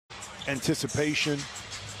Anticipation.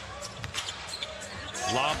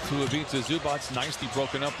 Lob to Ivica Zubac, nicely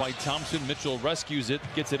broken up by Thompson. Mitchell rescues it,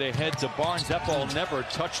 gets it ahead to Barnes. That ball never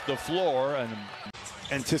touched the floor. And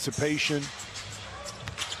Anticipation.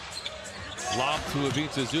 Lob to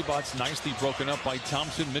Ivica Zubac, nicely broken up by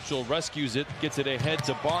Thompson. Mitchell rescues it, gets it ahead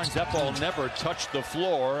to Barnes. That ball never touched the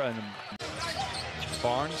floor. And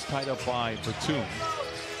Barnes tied up by Batum.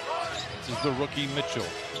 This is the rookie Mitchell.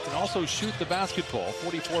 He can also shoot the basketball,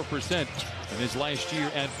 44% in his last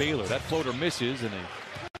year at Baylor. That floater misses, and they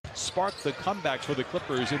sparked the comeback for the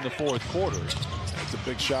Clippers in the fourth quarter. That's a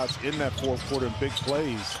big shots in that fourth quarter and big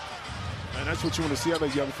plays. And that's what you want to see out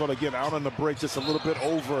of young fella. Get out on the break just a little bit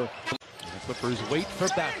over. The Clippers wait for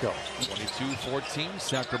backup. 22-14,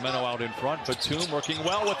 Sacramento out in front. Batum working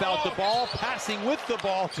well without the ball, passing with the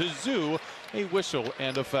ball to Zoo. A whistle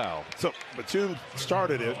and a foul. So Batum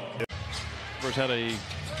started it. Clippers had a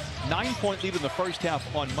 9-point lead in the first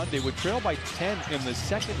half on Monday, would trail by 10 in the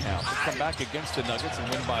second half. They'll come back against the Nuggets and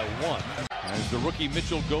win by 1. As the rookie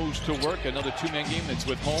Mitchell goes to work, another two-man game. It's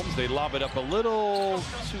with Holmes. They lob it up a little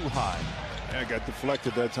too high. Yeah, got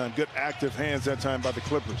deflected that time. Good active hands that time by the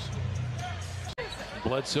Clippers.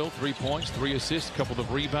 Bledsoe, 3 points, 3 assists, couple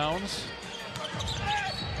of rebounds.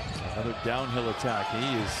 Another downhill attack.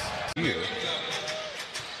 He is here.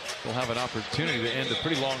 He'll have an opportunity to end a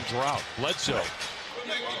pretty long drought. Bledsoe.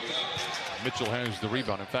 Mitchell has the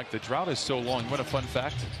rebound. In fact, the drought is so long. What a fun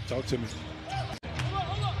fact. Talk to me.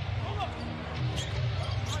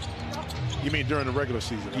 You mean during the regular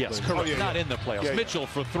season? Yes, correct. Oh, yeah, not in the playoffs. Yeah, Mitchell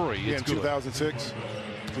for 3. Yeah, it's in good. 2006,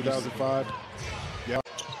 2005. Yeah.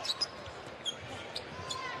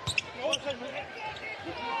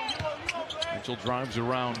 Mitchell drives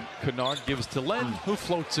around Kennard, gives to Len, who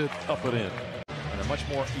floats it up and in. And a much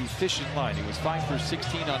more efficient line. He was 5 for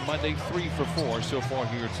 16 on Monday, 3 for 4 so far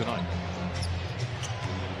here tonight.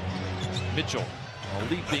 Mitchell, a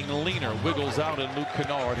leaping leaner, wiggles out, and Luke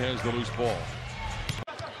Kennard has the loose ball.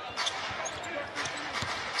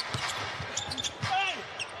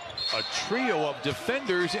 A trio of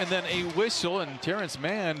defenders and then a whistle, and Terrence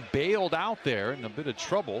Mann bailed out there in a bit of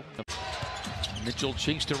trouble. Mitchell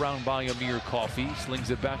chased around by Amir Coffey,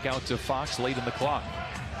 slings it back out to Fox late in the clock.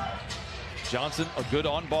 Johnson, a good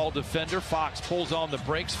on-ball defender. Fox pulls on the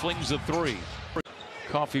brakes, flings a 3.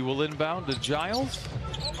 Coffey will inbound to Giles.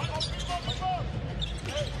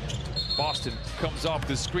 Boston comes off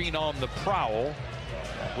the screen on the prowl.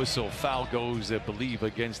 Whistle, foul goes, I believe,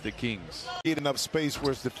 against the Kings. Get enough space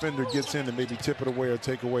where his defender gets in and maybe tip it away or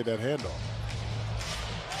take away that handoff.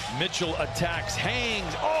 Mitchell attacks,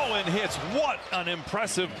 hangs, oh, and hits. What an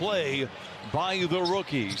impressive play by the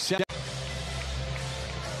rookie.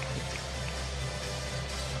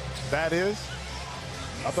 That is?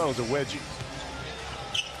 I thought it was a wedgie.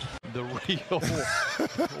 The real,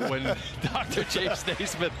 when Dr. James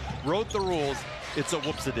Naismith wrote the rules, it's a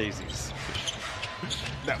whoopsie-daisies.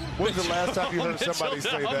 Now, when's the last time you heard somebody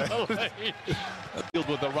say that? Field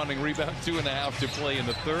with a running rebound, 2.5 to play in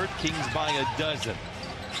the third. Kings by a dozen.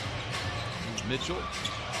 Mitchell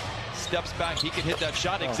steps back. He can hit that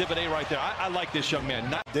shot. Exhibit A right there. I like this young man.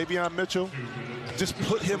 Davion Mitchell, just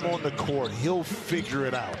put him on the court. He'll figure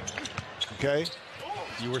it out. Okay?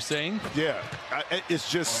 You were saying? Yeah.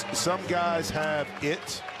 It's just some guys have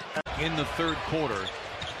it. In the third quarter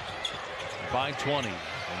by 20.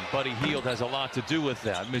 And Buddy Hield has a lot to do with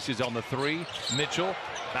that. Misses on the 3. Mitchell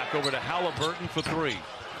back over to Halliburton for 3.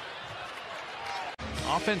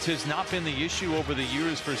 Offense has not been the issue over the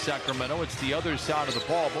years for Sacramento. It's the other side of the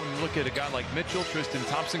ball. But when you look at a guy like Mitchell, Tristan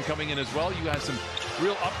Thompson coming in as well, you have some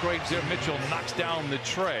real upgrades there. Mitchell knocks down the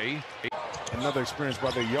tray. Another experience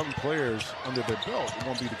by the young players under their belt. It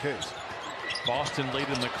won't be the case. Boston late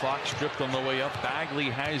in the clock, stripped on the way up. Bagley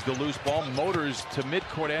has the loose ball, motors to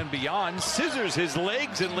midcourt and beyond, scissors his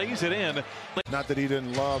legs and lays it in. Not that he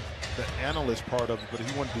didn't love the analyst part of it, but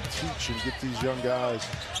he wanted to teach and get these young guys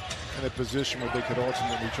in a position where they could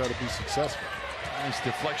ultimately try to be successful. Nice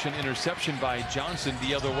deflection, interception by Johnson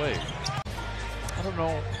the other way. I don't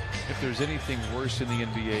know if there's anything worse in the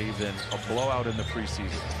NBA than a blowout in the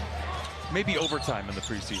preseason. Maybe overtime in the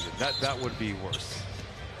preseason. That would be worse.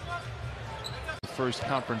 First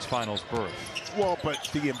conference finals berth. Well, but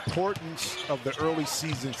the importance of the early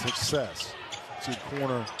season success. See a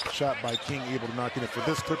corner shot by King able to knock it in for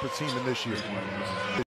this Clippers team in this year.